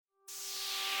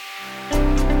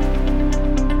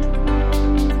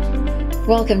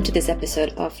Welcome to this episode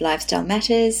of Lifestyle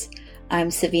Matters.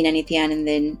 I'm Savina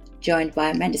Nithyanandan, joined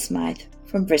by Amanda Smythe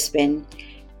from Brisbane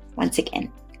once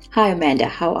again. Hi Amanda,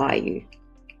 how are you?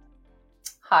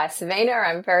 Hi Savina,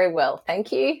 I'm very well,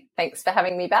 thank you. Thanks for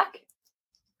having me back.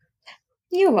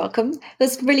 You're welcome. It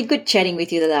was really good chatting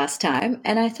with you the last time,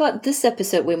 and I thought this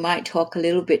episode we might talk a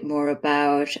little bit more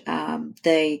about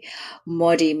the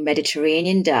Modi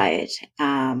Mediterranean diet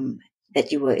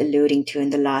that you were alluding to in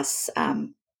the last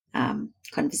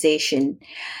conversation.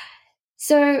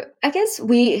 So I guess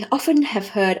we often have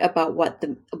heard about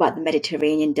about the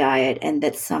Mediterranean diet, and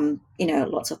that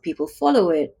lots of people follow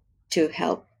it to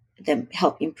help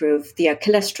improve their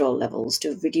cholesterol levels,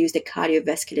 to reduce the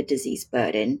cardiovascular disease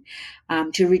burden,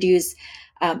 to reduce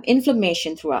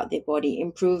inflammation throughout their body,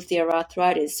 improve their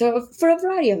arthritis. So for a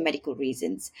variety of medical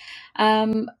reasons.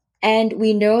 And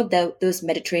we know that those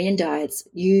Mediterranean diets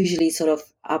usually sort of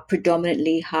are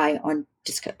predominantly high on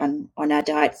our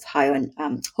diet, high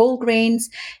on whole grains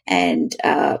and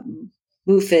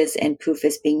MUFAs and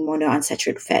PUFAs being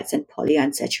monounsaturated fats and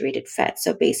polyunsaturated fats.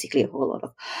 So basically a whole lot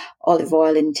of olive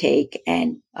oil intake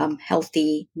and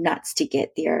healthy nuts to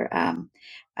get their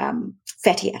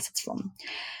fatty acids from.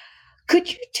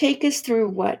 Could you take us through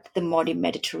what the Modi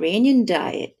Mediterranean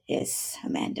diet is,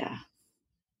 Amanda?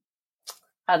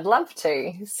 I'd love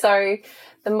to. So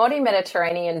the Modi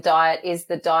Mediterranean diet is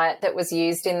the diet that was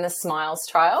used in the SMILES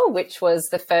trial, which was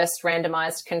the first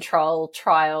randomized control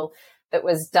trial that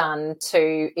was done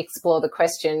to explore the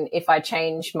question, if I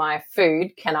change my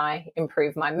food, can I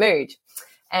improve my mood?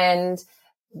 And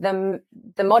the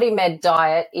Modi Med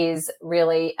diet is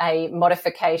really a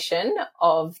modification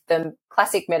of the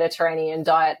classic Mediterranean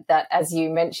diet that, as you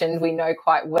mentioned, we know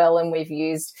quite well and we've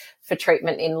used for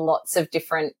treatment in lots of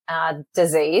different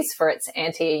disease for its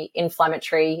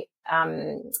anti-inflammatory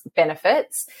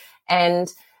benefits. And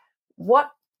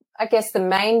what I guess the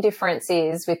main difference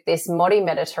is with this Modi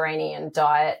Mediterranean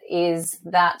diet is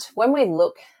that when we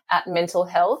look at mental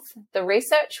health, the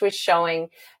research was showing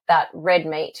that red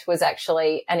meat was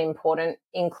actually an important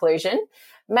inclusion,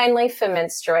 mainly for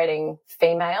menstruating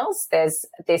females. There's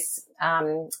this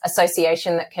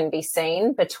association that can be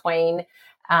seen between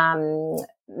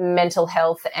mental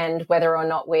health and whether or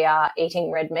not we are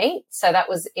eating red meat. So that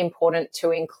was important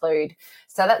to include.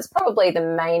 So that's probably the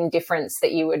main difference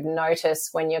that you would notice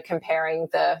when you're comparing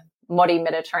the Modi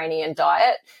Mediterranean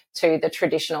diet to the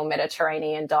traditional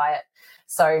Mediterranean diet.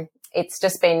 So it's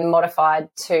just been modified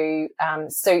to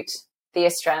suit the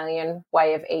Australian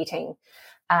way of eating.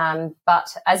 But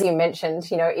as you mentioned,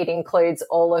 it includes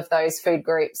all of those food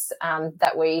groups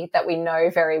that we know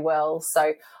very well.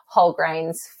 So whole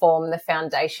grains form the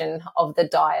foundation of the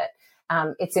diet.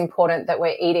 It's important that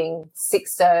we're eating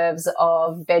 6 serves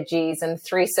of veggies and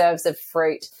 3 serves of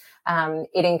fruit.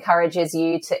 It encourages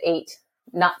you to eat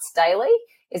nuts daily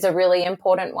is a really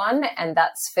important one, and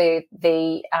that's for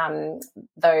the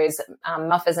those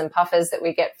muffas and puffas that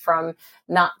we get from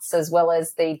nuts, as well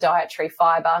as the dietary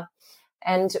fibre.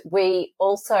 And we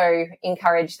also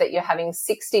encourage that you're having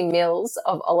 60 mils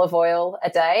of olive oil a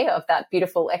day, of that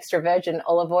beautiful extra virgin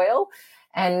olive oil.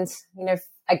 And,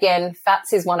 again,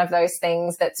 fats is one of those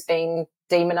things that's been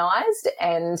demonized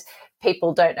and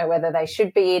people don't know whether they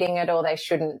should be eating it or they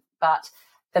shouldn't. But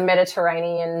the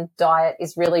Mediterranean diet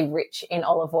is really rich in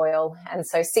olive oil. And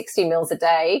so 60 mils a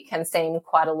day can seem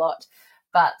quite a lot.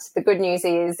 But the good news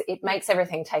is it makes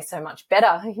everything taste so much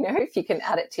better, if you can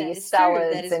add it to your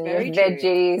salads and your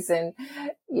veggies. And,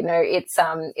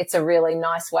 it's a really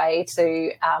nice way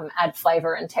to add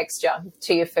flavour and texture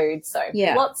to your food. So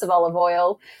lots of olive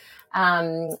oil.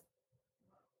 And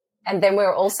then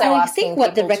we're also asking I think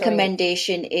what the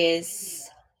recommendation is...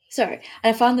 Sorry,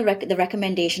 and I found the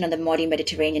recommendation on the Modi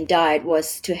Mediterranean diet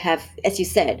was to have, as you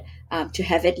said, to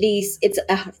have at least, it's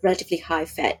a relatively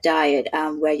high-fat diet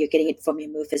where you're getting it from your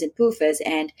MUFAs and PUFAs,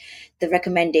 and the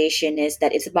recommendation is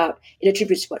that it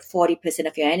attributes about 40%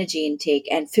 of your energy intake,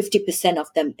 and 50%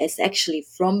 of them is actually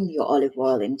from your olive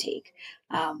oil intake,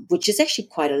 which is actually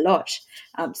quite a lot.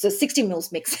 So 60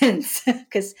 mils makes sense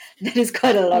because that is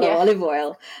quite a lot of olive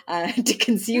oil to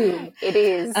consume. It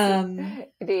is.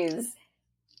 It is.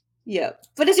 Yeah,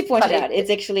 but as you pointed out,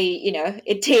 it's actually,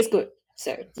 it tastes good.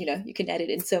 So, you can add it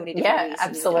in so many different ways. Yeah,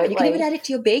 absolutely. You can even add it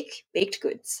to your baked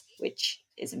goods, which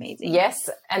is amazing. Yes,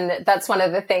 and that's one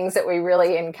of the things that we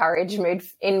really encourage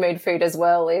in Mood Food as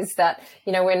well, is that,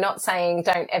 we're not saying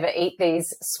don't ever eat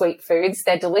these sweet foods.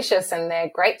 They're delicious and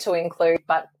they're great to include,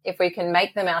 but if we can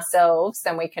make them ourselves,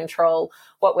 then we control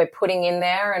what we're putting in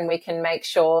there, and we can make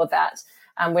sure that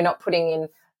we're not putting in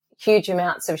huge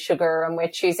amounts of sugar, and we're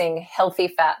choosing healthy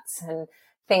fats and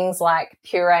things like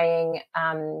pureeing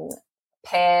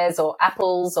pears or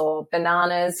apples or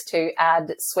bananas to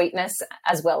add sweetness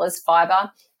as well as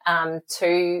fibre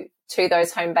to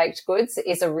those home-baked goods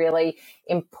is a really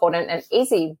important and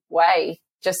easy way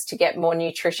just to get more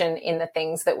nutrition in the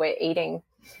things that we're eating.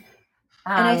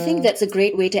 And I think that's a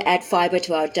great way to add fiber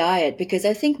to our diet, because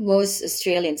I think most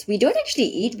Australians, we don't actually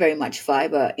eat very much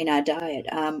fiber in our diet.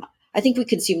 I think we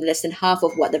consume less than half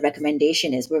of what the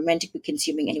recommendation is. We're meant to be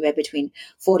consuming anywhere between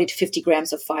 40 to 50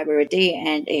 grams of fiber a day.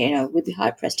 And, we'd be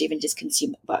hard pressed to even just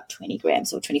consume about 20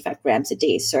 grams or 25 grams a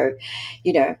day. So,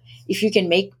 if you can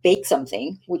bake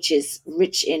something which is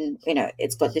rich in,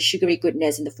 it's got the sugary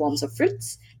goodness in the forms of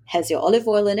fruits, has your olive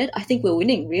oil in it, I think we're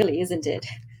winning, really, isn't it?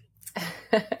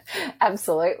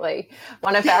 Absolutely.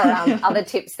 One of our other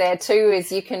tips there too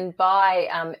is you can buy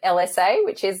LSA,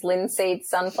 which is linseed,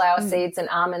 sunflower seeds and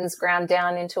almonds ground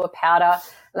down into a powder.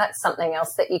 And that's something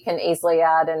else that you can easily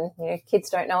add. And kids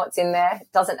don't know what's in there.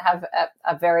 It doesn't have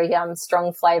a very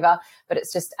strong flavour, but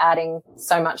it's just adding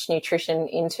so much nutrition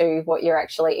into what you're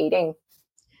actually eating.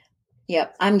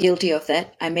 Yep, I'm guilty of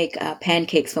that. I make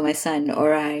pancakes for my son,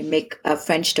 or I make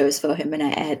French toast for him, and I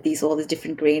add all these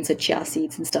different grains or chia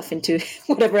seeds and stuff into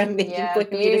whatever I'm making for him.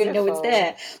 He doesn't know it's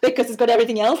there because it's got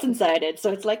everything else inside it.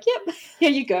 So it's like, yep, here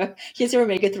you go. Here's your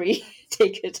omega-3.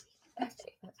 Take it.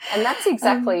 And that's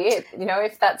exactly it.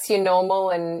 If that's your normal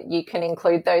and you can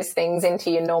include those things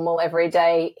into your normal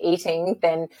everyday eating,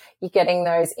 then you're getting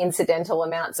those incidental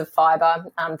amounts of fibre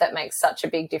that makes such a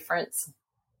big difference.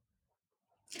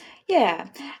 Yeah.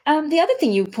 The other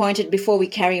thing you pointed before we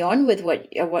carry on with what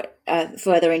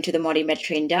further into the modern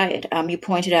Mediterranean diet, you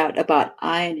pointed out about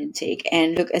iron intake.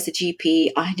 And look, as a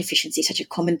GP, iron deficiency is such a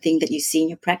common thing that you see in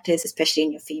your practice, especially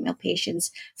in your female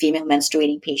patients, female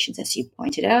menstruating patients, as you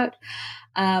pointed out.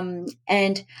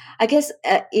 And I guess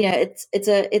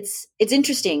it's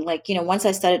interesting. Like, once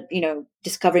I started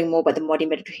discovering more about the modern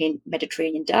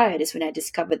Mediterranean diet is when I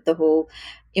discovered the whole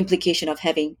implication of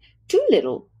having too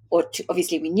little.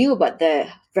 Obviously, we knew about the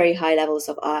very high levels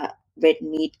of red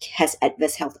meat has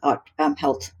adverse health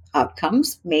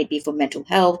outcomes, maybe for mental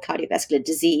health, cardiovascular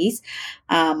disease,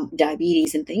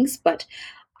 diabetes, and things. But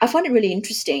I found it really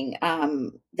interesting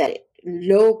that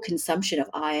low consumption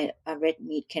of red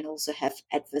meat can also have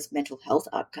adverse mental health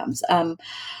outcomes.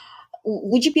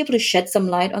 Would you be able to shed some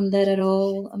light on that at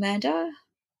all, Amanda?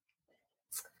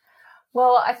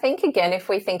 Well, I think, again, if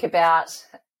we think about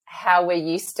how we're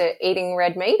used to eating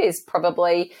red meat is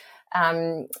probably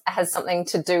has something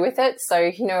to do with it.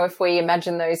 So, if we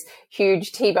imagine those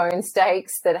huge T-bone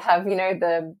steaks that have,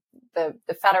 the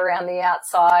fat around the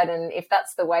outside, and if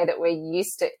that's the way that we're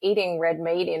used to eating red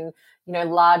meat in,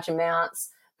 large amounts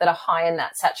that are high in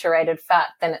that saturated fat,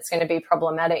 then it's going to be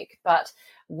problematic. But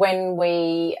when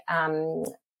we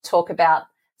talk about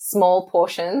small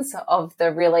portions of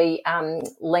the really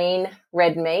lean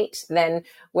red meat, then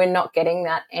we're not getting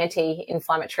that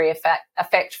anti-inflammatory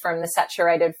effect from the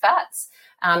saturated fats,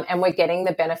 and we're getting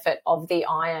the benefit of the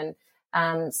iron.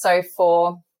 So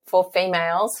for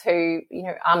females who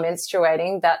are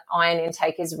menstruating, that iron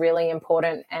intake is really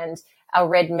important, and our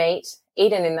red meat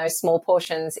eaten in those small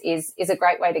portions is a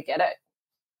great way to get it.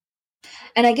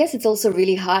 And I guess it's also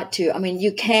really hard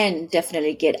you can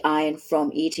definitely get iron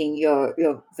from eating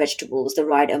your vegetables, the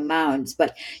right amounts,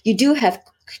 but you do have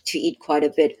to eat quite a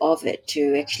bit of it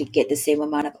to actually get the same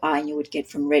amount of iron you would get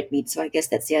from red meat. So I guess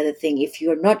that's the other thing. If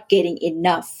you're not getting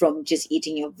enough from just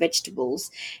eating your vegetables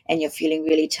and you're feeling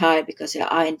really tired because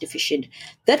you're iron deficient,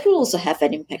 that will also have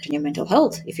an impact on your mental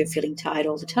health. If you're feeling tired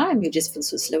all the time, you just feel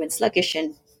so slow and sluggish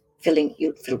and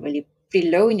you feel really pretty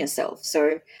low in yourself.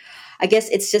 So I guess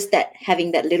it's just that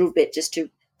having that little bit just to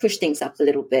push things up a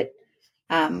little bit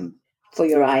for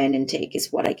your iron intake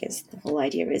is what I guess the whole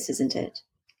idea is, isn't it?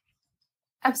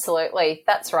 Absolutely,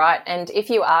 that's right. And if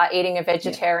you are eating a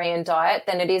vegetarian diet,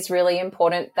 then it is really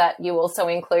important that you also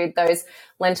include those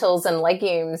lentils and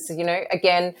legumes.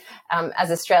 Again, as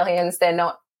Australians, they're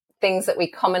not things that we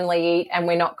commonly eat, and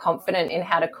we're not confident in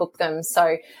how to cook them.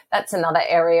 So that's another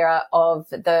area of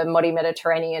the Modi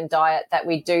Mediterranean diet that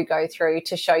we do go through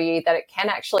to show you that it can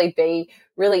actually be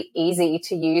really easy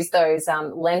to use those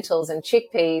lentils and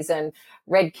chickpeas and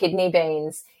red kidney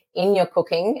beans in your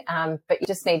cooking, but you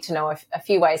just need to know a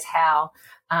few ways how.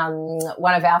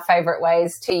 One of our favourite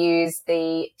ways to use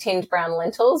the tinned brown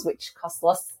lentils, which cost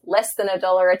less than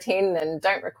 $1 a tin and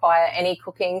don't require any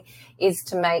cooking, is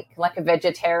to make like a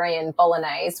vegetarian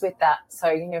bolognese with that.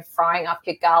 So, frying up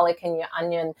your garlic and your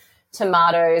onion,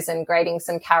 tomatoes, and grating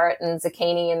some carrot and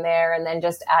zucchini in there, and then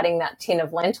just adding that tin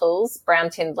of lentils, brown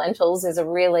tinned lentils, is a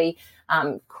really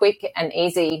quick and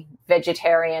easy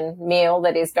vegetarian meal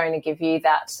that is going to give you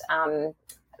that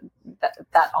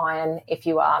that iron if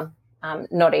you are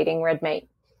not eating red meat.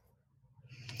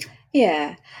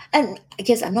 Yeah. And I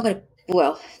guess I'm not going to,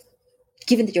 well,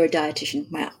 given that you're a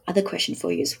dietitian, my other question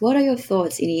for you is what are your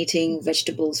thoughts in eating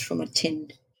vegetables from a tin?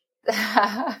 There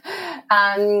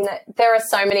are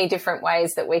so many different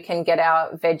ways that we can get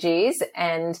our veggies,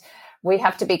 and we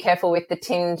have to be careful with the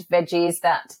tinned veggies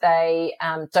that they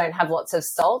don't have lots of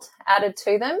salt added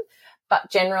to them. But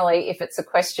generally, if it's a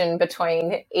question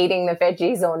between eating the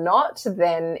veggies or not,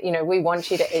 then, we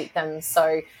want you to eat them.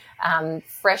 So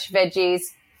fresh veggies,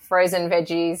 frozen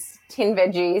veggies, tin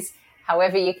veggies,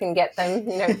 however you can get them,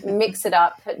 mix it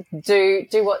up, do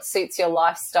what suits your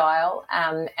lifestyle,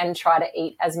 and try to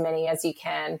eat as many as you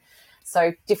can.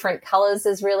 So different colors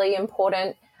is really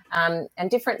important. And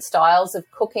different styles of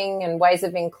cooking and ways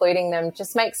of including them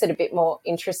just makes it a bit more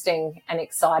interesting and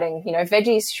exciting.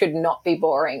 Veggies should not be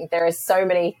boring. There are so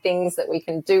many things that we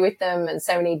can do with them and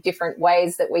so many different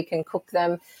ways that we can cook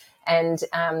them. And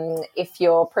if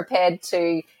you're prepared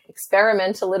to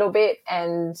experiment a little bit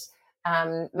and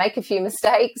make a few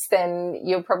mistakes, then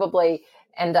you'll probably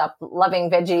end up loving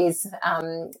veggies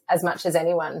as much as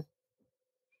anyone.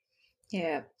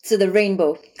 Yeah. So the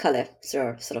rainbow color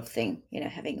sort of thing,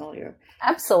 having all your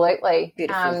absolutely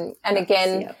beautiful and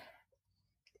again, yeah.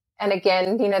 And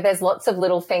again, there's lots of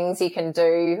little things you can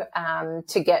do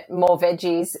to get more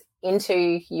veggies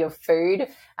into your food.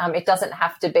 It doesn't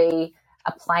have to be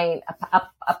a plate,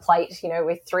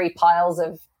 with 3 piles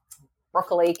of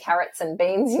broccoli, carrots and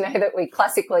beans, that we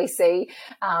classically see.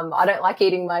 I don't like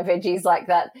eating my veggies like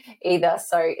that either.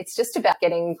 So it's just about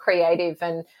getting creative,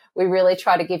 and we really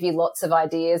try to give you lots of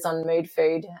ideas on mood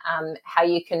food, how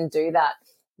you can do that,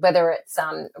 whether it's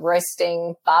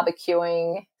roasting,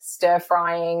 barbecuing, stir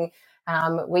frying.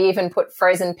 We even put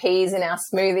frozen peas in our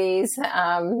smoothies,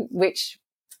 which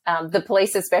the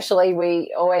police especially,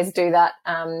 we always do that,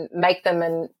 make them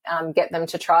and get them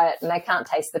to try it, and they can't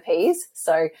taste the peas.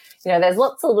 So, there's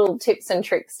lots of little tips and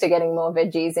tricks to getting more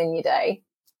veggies in your day.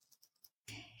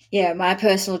 Yeah, my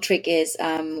personal trick is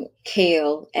adding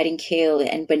kale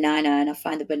and banana, and I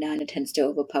find the banana tends to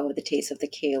overpower the taste of the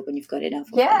kale when you've got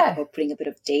enough of that, or putting a bit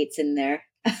of dates in there.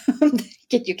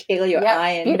 Get your kale, your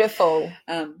iron. Beautiful.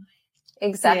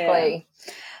 Exactly.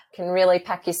 Yeah. Can really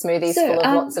pack your smoothies full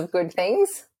of lots of good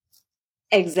things.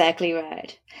 Exactly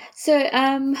right. So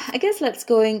I guess let's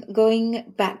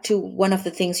going back to one of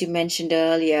the things you mentioned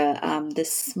earlier, the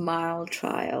SMILE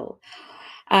trial.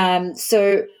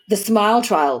 So the SMILE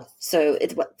trial, so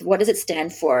what does it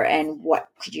stand for, and what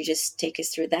could you just take us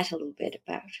through that a little bit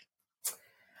about?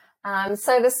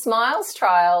 So the SMILES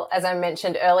trial, as I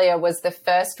mentioned earlier, was the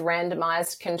first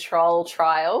randomized control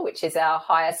trial, which is our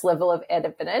highest level of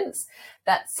evidence,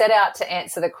 that set out to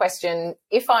answer the question,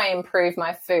 if I improve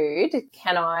my food,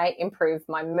 can I improve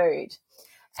my mood?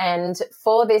 And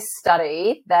for this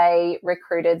study, they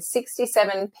recruited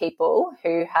 67 people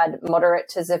who had moderate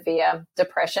to severe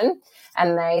depression,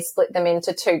 and they split them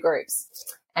into 2 groups.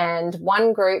 And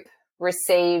one group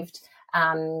received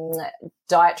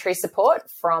dietary support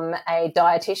from a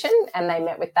dietitian, and they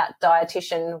met with that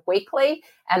dietitian weekly,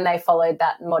 and they followed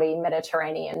that MODY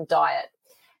Mediterranean diet.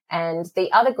 And the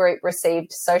other group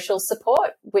received social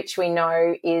support, which we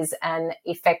know is an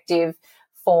effective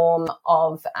form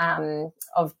of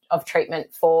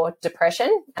treatment for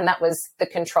depression, and that was the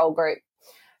control group.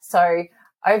 So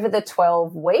over the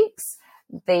 12 weeks,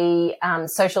 the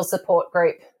social support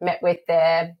group met with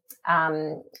their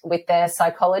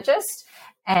psychologist,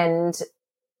 and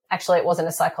actually it wasn't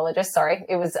a psychologist, sorry,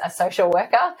 it was a social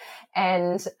worker.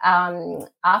 And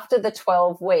after the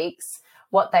 12 weeks,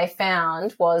 what they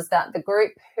found was that the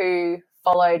group who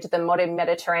followed the MODY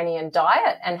Mediterranean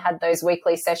diet and had those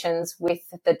weekly sessions with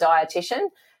the dietitian,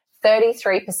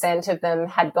 33% of them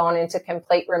had gone into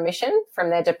complete remission from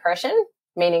their depression,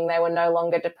 meaning they were no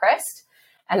longer depressed.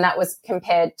 And that was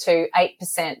compared to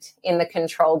 8% in the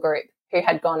control group who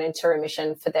had gone into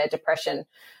remission for their depression.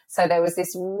 So there was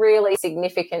this really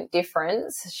significant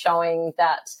difference showing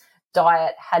that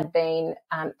diet had been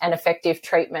an effective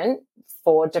treatment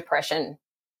for depression.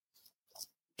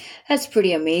 That's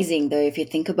pretty amazing, though, if you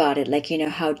think about it, like,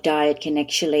 how diet can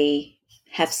actually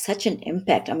have such an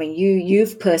impact. I mean,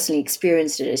 you've personally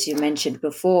experienced it, as you mentioned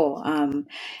before, and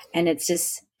it's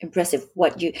just impressive.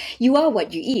 You are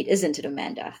what you eat, isn't it,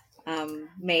 Amanda?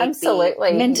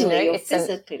 Absolutely, mentally or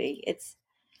physically. It's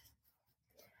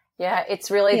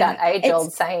really that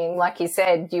age-old saying, like you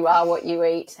said, you are what you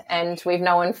eat. And we've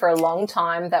known for a long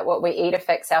time that what we eat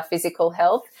affects our physical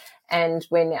health, and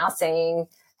we're now seeing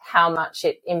how much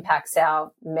it impacts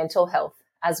our mental health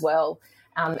as well.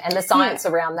 And the science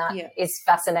around that is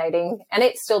fascinating, and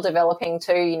it's still developing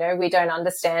too. We don't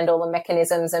understand all the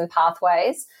mechanisms and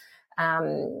pathways,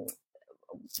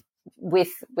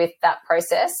 with that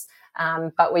process.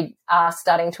 But we are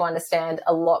starting to understand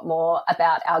a lot more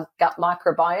about our gut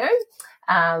microbiome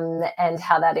and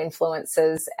how that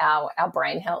influences our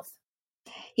brain health.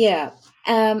 Yeah.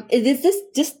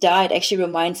 This diet actually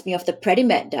reminds me of the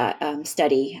Predimed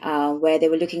study, where they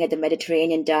were looking at the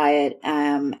Mediterranean diet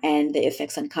and the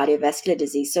effects on cardiovascular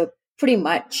disease. So pretty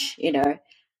much,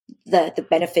 the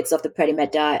benefits of the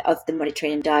Predimed diet, of the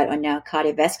Mediterranean diet, on now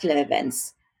cardiovascular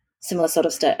events. Similar sort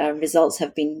of results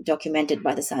have been documented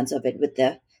by the sounds of it with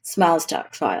the SMILES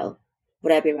trial.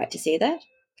 Would I be right to say that?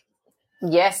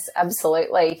 Yes,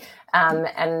 absolutely.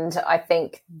 And I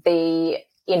think the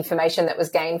information that was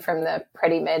gained from the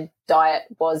Predimed diet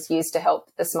was used to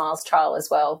help the SMILES trial as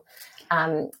well.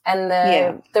 And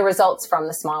the results from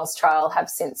the SMILES trial have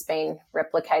since been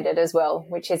replicated as well,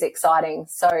 which is exciting.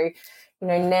 So,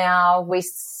 now we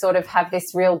sort of have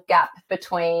this real gap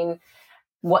between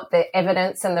what the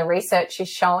evidence and the research is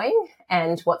showing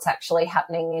and what's actually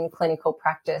happening in clinical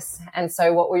practice. And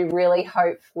so what we really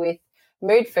hope with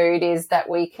Mood Food is that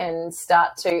we can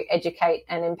start to educate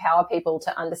and empower people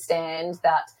to understand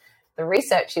that the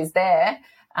research is there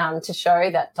to show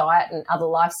that diet and other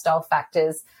lifestyle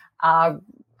factors are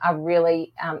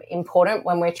really important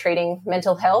when we're treating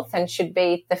mental health, and should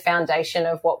be the foundation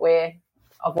of what we're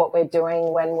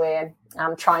doing when we're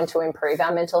trying to improve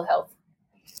our mental health.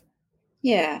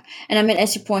 Yeah. And I mean,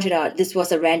 as you pointed out, this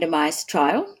was a randomized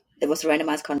trial. There was a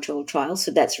randomized control trial.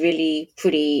 So that's really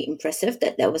pretty impressive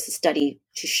that there was a study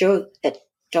to show that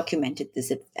documented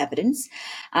this evidence.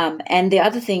 And the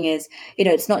other thing is,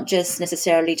 it's not just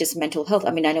necessarily just mental health.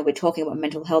 I mean, I know we're talking about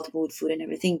mental health, mood, food, and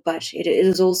everything, but it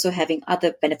is also having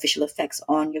other beneficial effects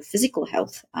on your physical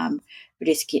health,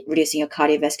 reducing your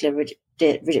cardiovascular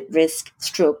risk,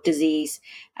 stroke, disease,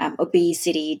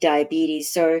 obesity,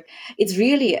 diabetes. So it's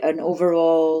really an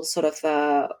overall sort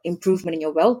of improvement in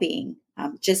your well-being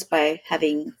just by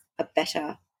having a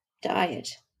better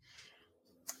diet.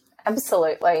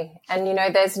 Absolutely. And,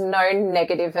 there's no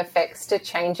negative effects to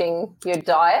changing your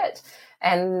diet.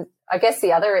 And I guess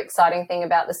the other exciting thing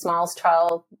about the SMILES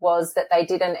trial was that they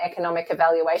did an economic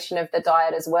evaluation of the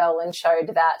diet as well, and showed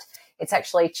that it's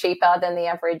actually cheaper than the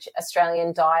average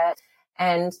Australian diet,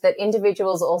 and that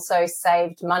individuals also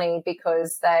saved money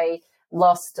because they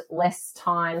lost less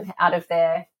time out of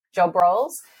their job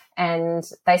roles, and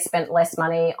they spent less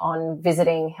money on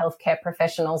visiting healthcare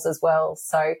professionals as well.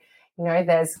 So,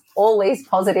 there's all these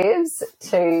positives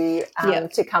to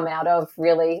come out of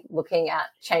really looking at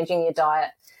changing your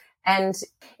diet. And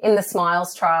in the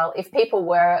SMILES trial, if people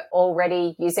were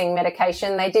already using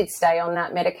medication, they did stay on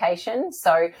that medication.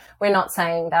 So we're not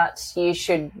saying that you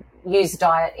should use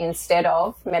diet instead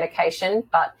of medication,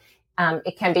 but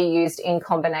it can be used in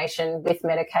combination with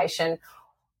medication,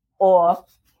 or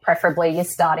preferably your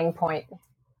starting point.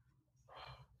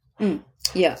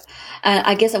 Yeah.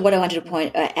 I guess what I wanted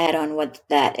to add on what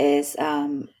that is,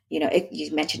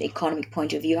 you mentioned economic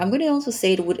point of view. I'm going to also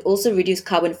say it would also reduce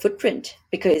carbon footprint,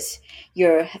 because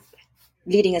you're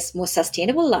leading a more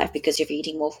sustainable life, because if you're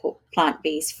eating more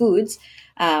plant-based foods,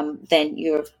 then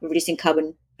you're reducing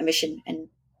carbon emission and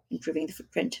improving the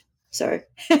footprint. So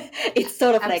it's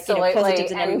sort of Absolutely. like,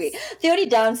 positives in every way. The only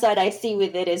downside I see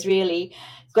with it is really,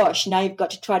 gosh, now you've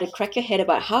got to try to crack your head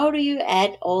about how do you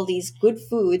add all these good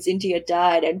foods into your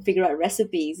diet and figure out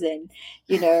recipes and,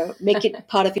 make it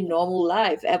part of your normal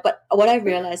life. But what I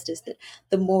realized is that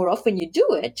the more often you do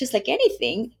it, just like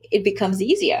anything, it becomes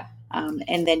easier.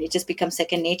 And then it just becomes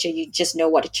second nature. You just know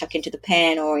what to chuck into the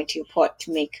pan or into your pot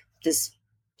to make this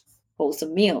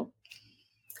wholesome meal.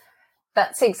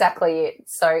 That's exactly it.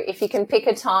 So if you can pick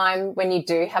a time when you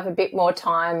do have a bit more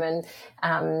time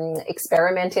and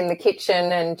experiment in the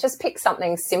kitchen, and just pick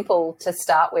something simple to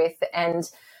start with, and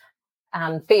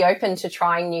be open to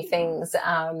trying new things.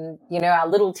 Our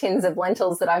little tins of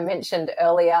lentils that I mentioned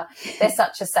earlier, they're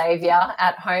such a savior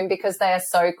at home because they are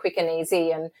so quick and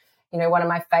easy. And, one of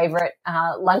my favorite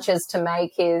lunches to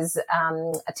make is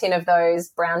a tin of those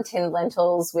brown tinned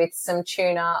lentils with some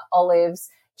tuna, olives,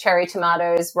 cherry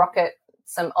tomatoes, rocket,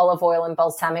 some olive oil and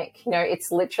balsamic.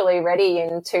 It's literally ready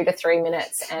in 2 to 3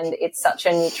 minutes, and it's such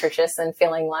a nutritious and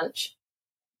filling lunch.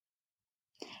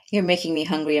 You're making me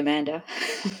hungry, Amanda.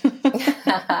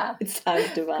 It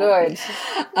sounds divine. Good.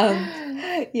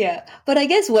 Yeah. But I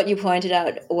guess what you pointed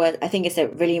out I think is a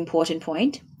really important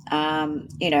point.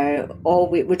 All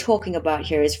we're talking about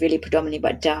here is really predominantly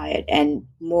about diet, and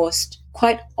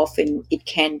quite often it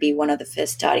can be one of the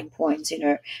first starting points,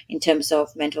 in terms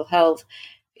of mental health.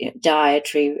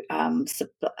 dietary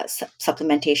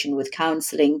supplementation with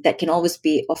counseling. That can always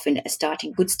be often a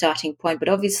good starting point. But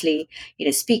obviously,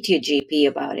 speak to your GP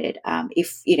about it.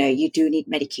 If you do need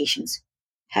medications,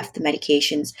 have the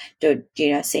medications. Don't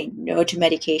say no to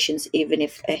medications, even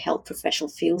if a health professional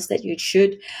feels that you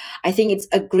should. I think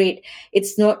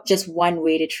it's not just one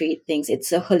way to treat things.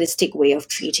 It's a holistic way of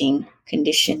treating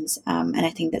conditions, and I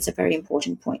think that's a very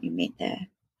important point you made there.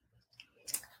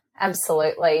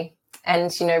 Absolutely. And,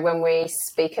 when we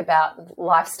speak about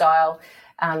lifestyle,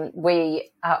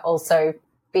 we are also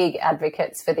big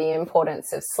advocates for the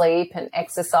importance of sleep and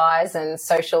exercise and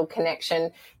social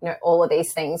connection. All of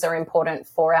these things are important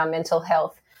for our mental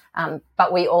health.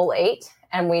 But we all eat,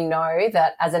 and we know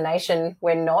that as a nation,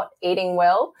 we're not eating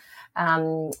well.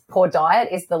 Poor diet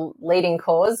is the leading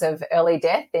cause of early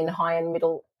death in high and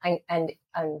middle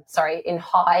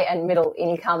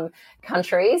income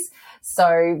countries.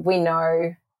 So we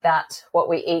know that what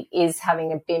we eat is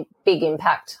having a big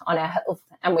impact on our health,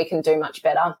 and we can do much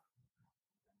better.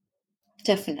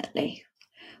 Definitely.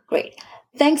 Great.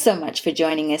 Thanks so much for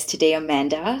joining us today,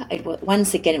 Amanda.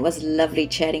 Once again, it was lovely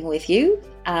chatting with you.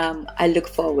 I look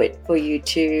forward for you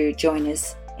to join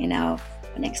us in our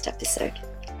next episode.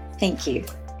 Thank you.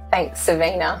 Thanks,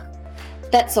 Savina.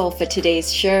 That's all for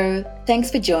today's show.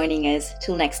 Thanks for joining us.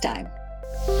 Till next time.